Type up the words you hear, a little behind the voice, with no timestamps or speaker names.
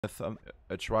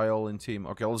a trial in team.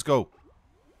 Okay, let's go.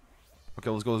 Okay,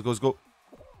 let's go, let's go, let's go.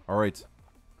 All right,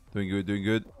 doing good, doing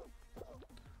good.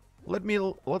 Let me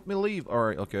leave. All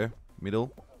right, okay.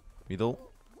 Middle, middle.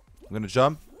 I'm gonna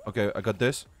jump. Okay, I got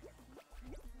this.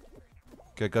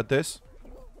 Okay, got this.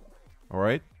 All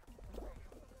right.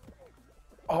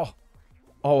 Oh,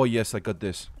 oh yes, I got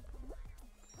this.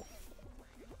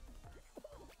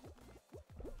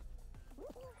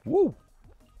 Woo.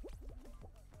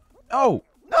 Oh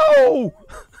no.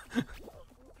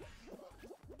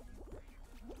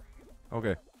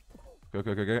 Okay.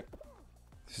 Okay, okay, okay.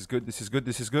 This is good, this is good,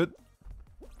 this is good.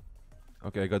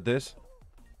 Okay, I got this.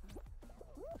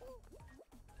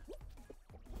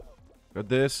 Got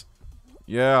this.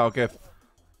 Yeah, okay.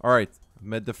 Alright.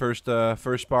 Met the first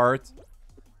part.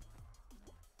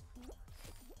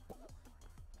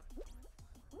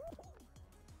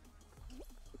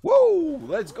 Whoa!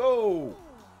 Let's go!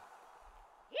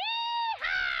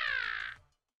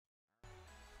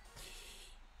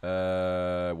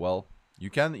 Well, you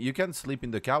can sleep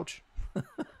in the couch.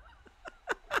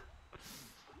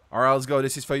 Alright, let's go.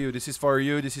 This is for you. This is for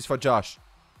you. This is for Josh.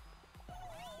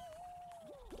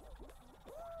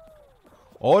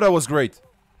 Oh, that was great.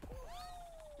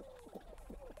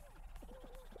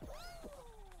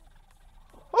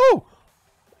 Oh!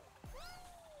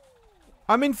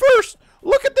 I'm in first!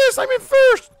 Look at this! I'm in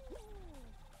first!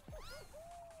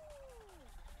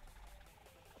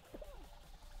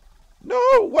 No!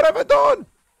 What have I done?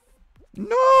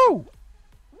 No!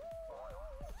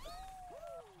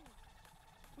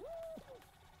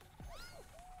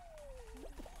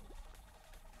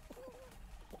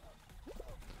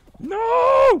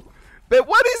 No! But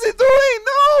what is it doing?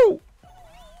 No!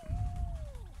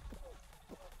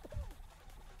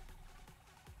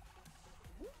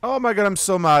 Oh my god, I'm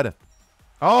so mad.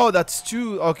 Oh, that's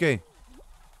two. Okay.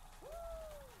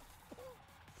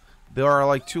 There are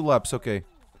like 2 laps. Okay.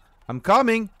 I'm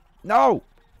coming. No!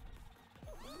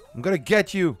 I'm gonna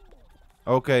get you.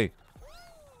 Okay.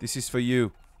 This is for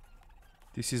you.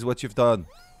 This is what you've done.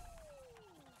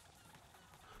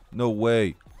 No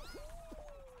way.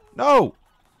 No!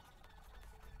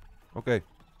 Okay.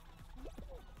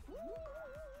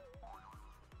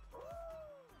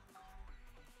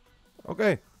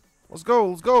 Okay. Let's go,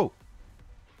 let's go.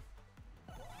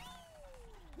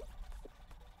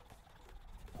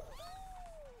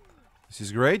 This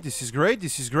is great, this is great,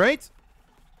 this is great.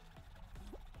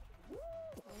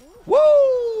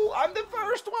 Woo! I'm the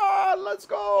first one! Let's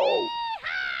go!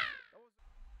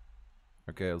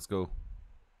 Okay, let's go.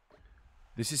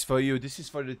 This is for you, this is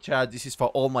for the chat, this is for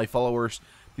all my followers.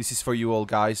 This is for you all,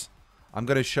 guys. I'm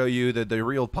gonna show you the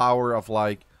real power of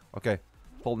like... Okay,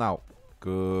 pull now.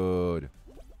 Good.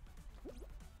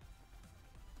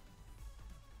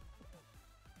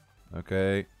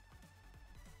 Okay.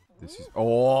 This is...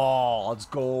 Oh, let's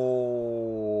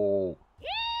go!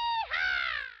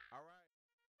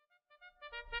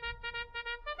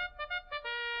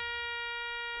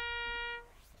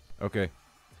 Okay.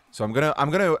 So I'm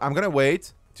gonna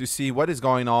wait to see what is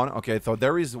going on. Okay, so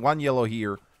there is one yellow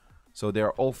here. So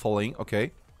they're all falling.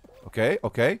 Okay. Okay,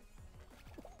 okay.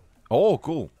 Oh,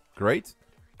 cool. Great.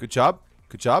 Good job.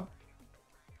 Good job.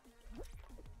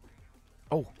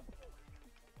 Oh.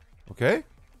 Okay.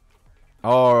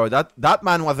 Oh, that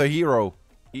man was a hero.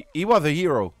 He was a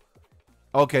hero.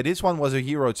 Okay, this one was a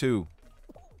hero too.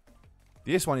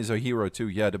 This one is a hero too.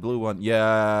 Yeah, the blue one.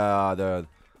 Yeah,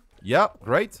 yeah,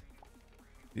 great.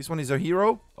 This one is a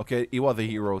hero. Okay, he was a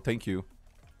hero. Thank you.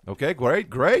 Okay, great,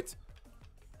 great.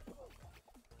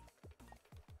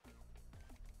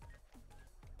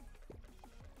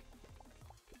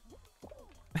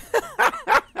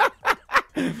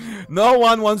 No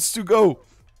one wants to go.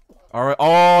 All right.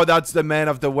 Oh, that's the man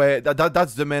of the way.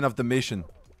 That's the man of the mission.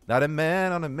 That a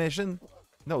man on a mission?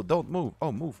 No, don't move.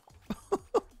 Oh, move.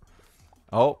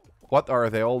 Oh, what are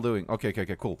they all doing? Okay, okay,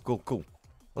 okay. Cool, cool, cool.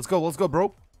 Let's go,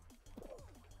 bro.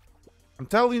 I'm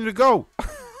telling you to go.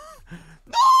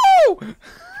 No!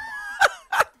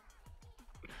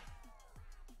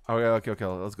 Okay, okay, okay.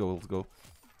 Let's go, let's go.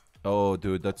 Oh,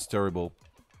 dude, that's terrible.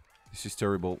 This is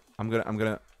terrible. I'm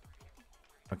gonna.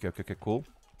 Okay, okay, okay. Cool.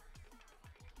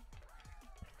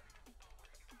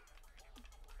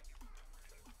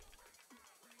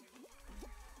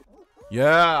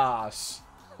 Yes.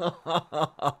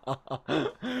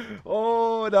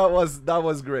 Oh, that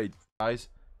was great, guys.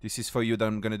 This is for you. That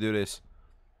I'm gonna do this.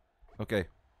 Okay.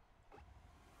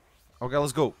 Okay,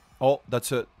 let's go. Oh,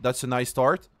 that's a nice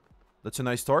start. That's a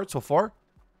nice start so far.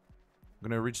 I'm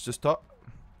gonna reach the top.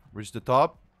 Reach the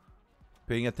top.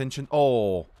 Paying attention.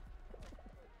 Oh,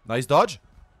 nice dodge.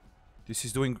 This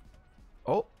is doing.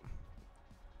 Oh.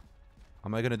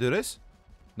 Am I gonna do this?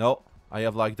 No. I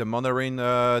have like the Mandarin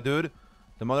dude.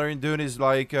 The Mandarin dude is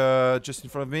like just in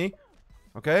front of me.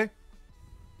 Okay.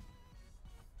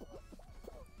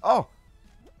 Oh.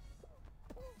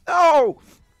 No.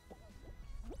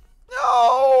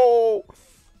 No.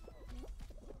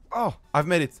 Oh, I've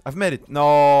made it. I've made it.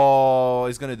 No,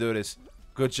 he's gonna do this.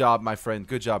 Good job, my friend.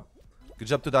 Good job. Good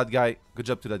job to that guy. Good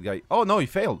job to that guy. Oh, no, he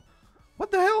failed.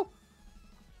 What the hell?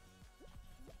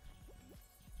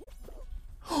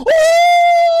 Oh!